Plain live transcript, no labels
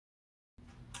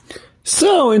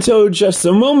So, until just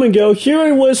a moment ago, here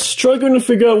I was struggling to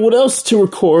figure out what else to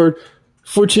record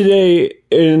for today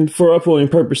and for uploading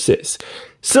purposes.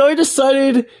 So I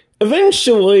decided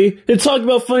eventually to talk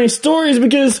about funny stories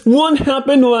because one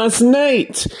happened last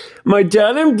night. My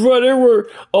dad and brother were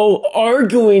all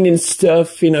arguing and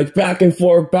stuff, back and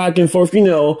forth,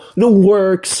 the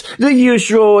works, the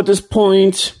usual at this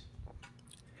point.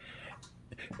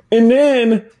 And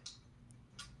then,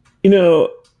 I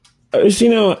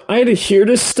had to hear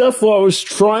this stuff while I was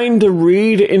trying to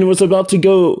read and was about to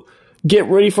go get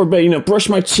ready for bed, brush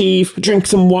my teeth, drink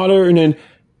some water, and then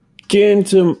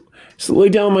lay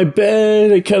down on my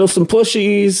bed, and cuddle some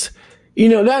plushies,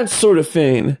 that sort of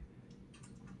thing.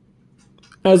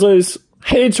 As I was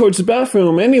headed towards the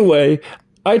bathroom anyway,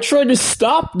 I tried to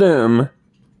stop them.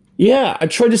 Yeah, I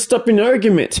tried to stop an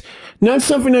argument. Not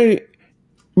something I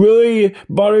really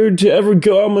bothered to ever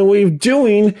go out of my way of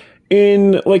doing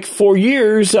in 4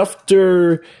 years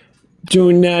after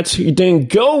doing that. It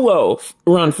didn't go well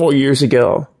around 4 years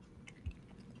ago.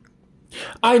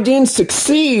 I didn't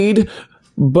succeed,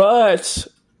 but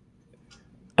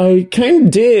I kind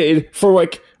of did for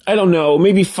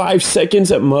maybe 5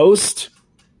 seconds at most.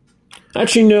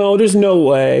 Actually, no, there's no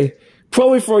way.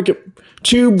 Probably for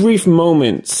 2 brief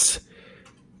moments.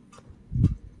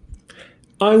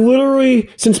 I literally,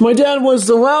 since my dad was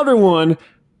the louder one,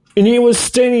 and he was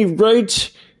standing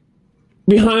right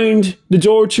behind the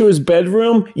door to his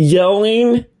bedroom,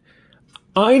 yelling,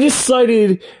 I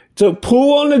decided to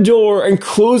pull on the door and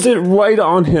close it right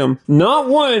on him. Not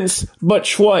once, but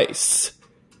twice.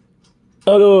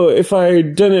 Although, if I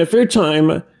had done it a third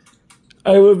time,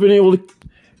 I would have been able to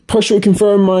partially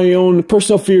confirm my own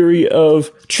personal theory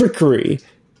of trickery,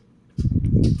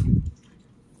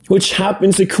 which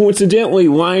happens to coincidentally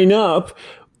line up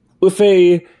with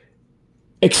a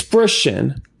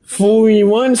expression. Fool me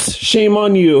once, shame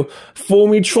on you. Fool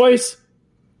me twice,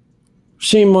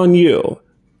 shame on you.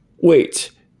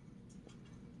 Wait.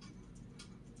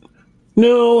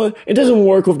 No, it doesn't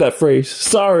work with that phrase.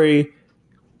 Sorry.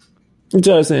 It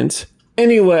doesn't.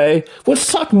 Anyway,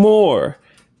 let's talk more.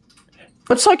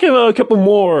 Let's talk about a couple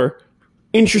more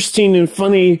interesting and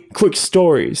funny quick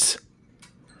stories.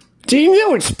 Do you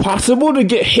know it's possible to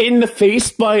get hit in the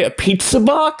face by a pizza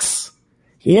box?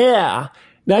 Yeah,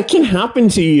 that can happen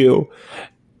to you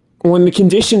when the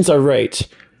conditions are right.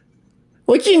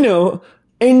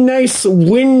 A nice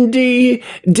windy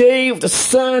day with the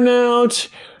sun out,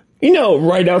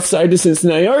 right outside the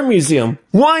Cincinnati Art Museum.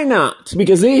 Why not?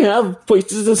 Because they have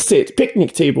places to sit,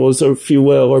 picnic tables, or if you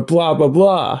will, or blah, blah,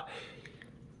 blah.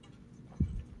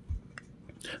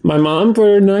 My mom,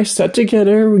 brother, and I sat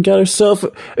together. We got ourselves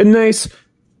a nice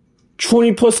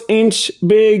 20-plus inch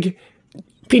big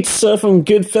pizza from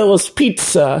Goodfellas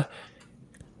Pizza.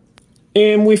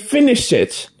 And we finished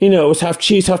it. It was half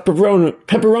cheese, half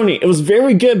pepperoni. It was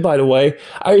very good, by the way.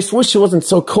 I just wish it wasn't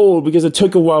so cold because it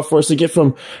took a while for us to get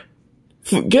from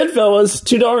Goodfellas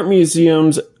to the art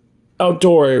museum's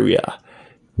outdoor area.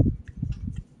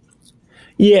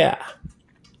 Yeah.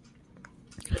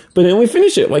 But then we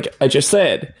finished it, like I just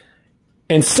said.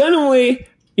 And suddenly,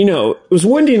 it was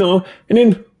windy and all, and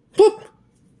then, whoop,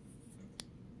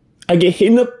 I get hit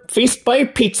in the face by a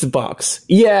pizza box.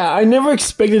 Yeah, I never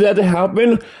expected that to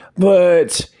happen,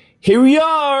 but here we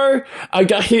are. I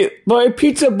got hit by a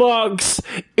pizza box.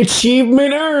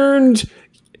 Achievement earned.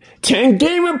 10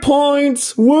 gamer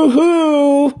points.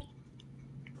 Woohoo!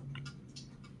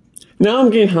 Now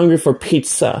I'm getting hungry for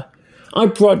pizza. I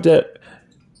brought that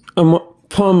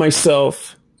upon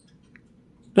myself.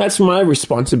 That's my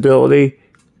responsibility.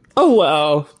 Oh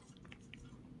well.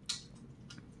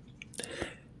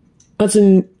 That's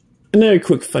another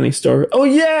quick funny story. Oh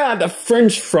yeah, the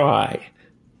French fry.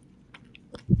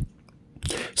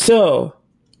 So,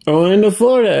 Orlando,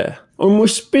 Florida, or more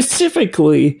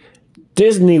specifically,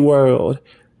 Disney World,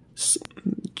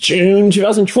 June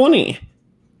 2020.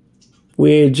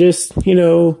 We had just, we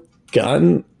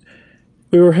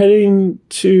were heading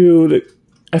to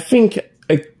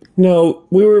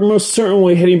we were most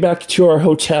certainly heading back to our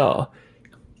hotel.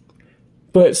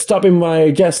 But stopping by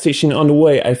a gas station on the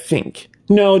way, I think.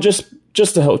 No, just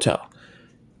the hotel.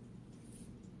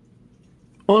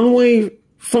 On the way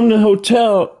from the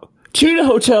hotel to the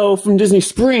hotel from Disney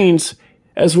Springs,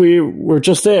 as we were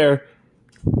just there,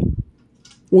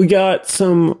 we got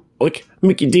some,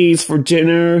 Mickey D's for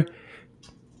dinner.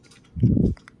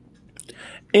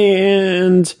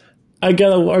 And I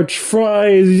got a large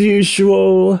fry as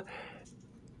usual.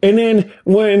 And then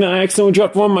when I accidentally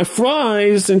dropped one of my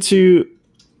fries into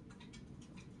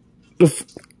the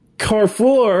car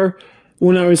floor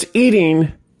when I was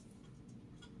eating,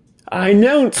 I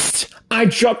announced I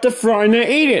dropped the fry and I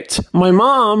ate it. My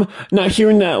mom, not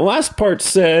hearing that last part,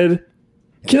 said,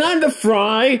 "Can I have the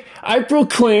fry?" I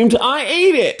proclaimed I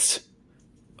ate it.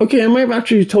 Okay, I might have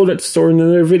actually told that story in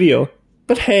another video.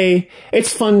 But hey,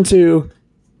 it's fun to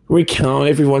recount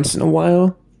every once in a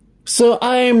while. So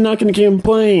I am not going to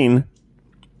complain.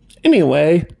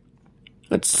 Anyway,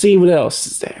 let's see what else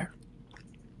is there.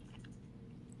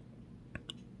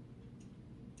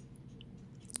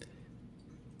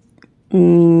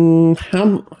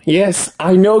 Yes,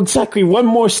 I know exactly one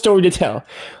more story to tell.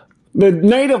 The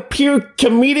night of pure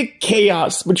comedic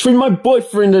chaos between my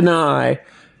boyfriend and I.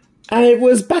 And it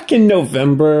was back in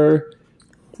November.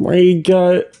 We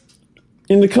got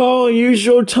in the call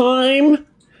usual time,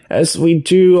 as we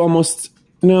do almost,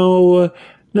 not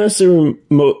so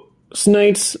most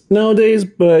nights nowadays,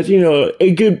 but,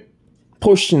 a good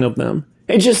portion of them.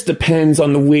 It just depends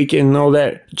on the week and all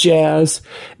that jazz.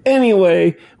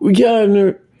 Anyway, we got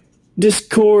a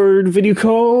Discord video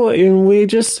call, and we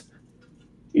just,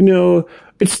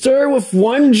 it started with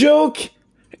one joke.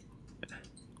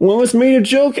 One of us made a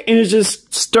joke, and it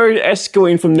just started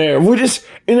escalating from there. We just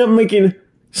ended up making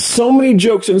so many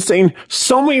jokes and saying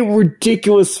so many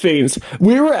ridiculous things.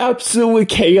 We were absolutely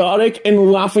chaotic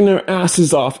and laughing our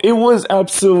asses off. It was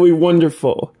absolutely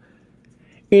wonderful.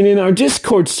 And in our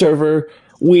Discord server,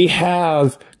 we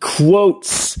have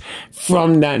quotes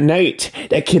from that night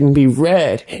that can be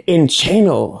read in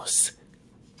channels.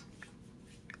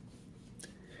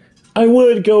 I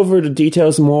would go over the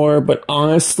details more, but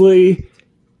honestly,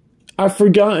 I've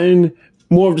forgotten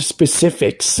more of the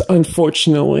specifics,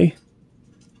 unfortunately.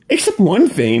 Except one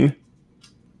thing.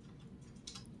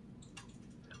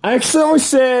 I accidentally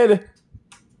said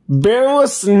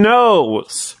bearless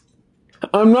nose.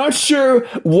 I'm not sure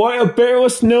what a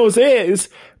bearless nose is,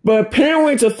 but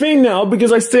apparently it's a thing now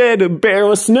because I said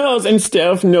bearless nose instead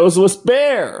of noseless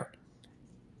bear.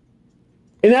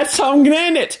 And that's how I'm gonna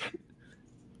end it.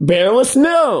 Bearless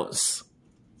nose.